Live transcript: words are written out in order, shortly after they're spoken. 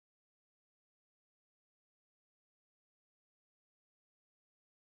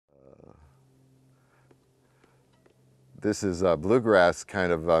This is a bluegrass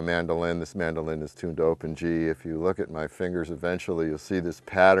kind of mandolin. This mandolin is tuned to open G. If you look at my fingers eventually, you'll see this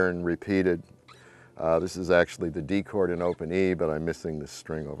pattern repeated. This is actually the D chord in open E, but I'm missing this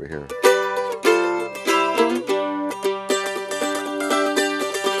string over here.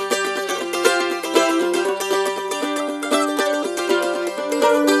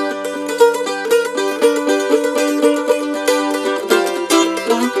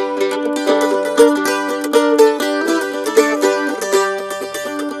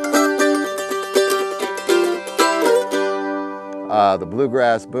 The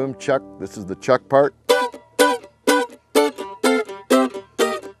bluegrass boom chuck, this is the chuck part.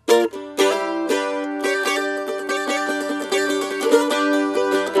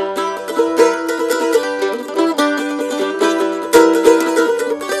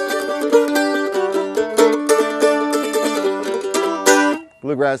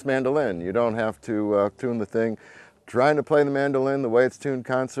 Bluegrass mandolin, you don't have to tune the thing. Trying to play the mandolin the way it's tuned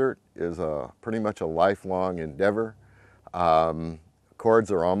concert is pretty much a lifelong endeavor.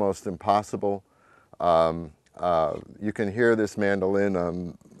 Chords are almost impossible. You can hear this mandolin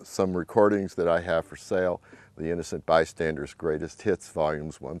on some recordings that I have for sale. The Innocent Bystander's Greatest Hits,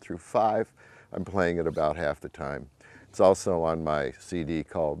 volumes 1 through 5. I'm playing it about half the time. It's also on my CD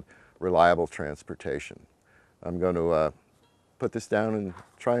called Reliable Transportation. I'm going to put this down and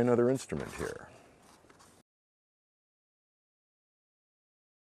try another instrument here.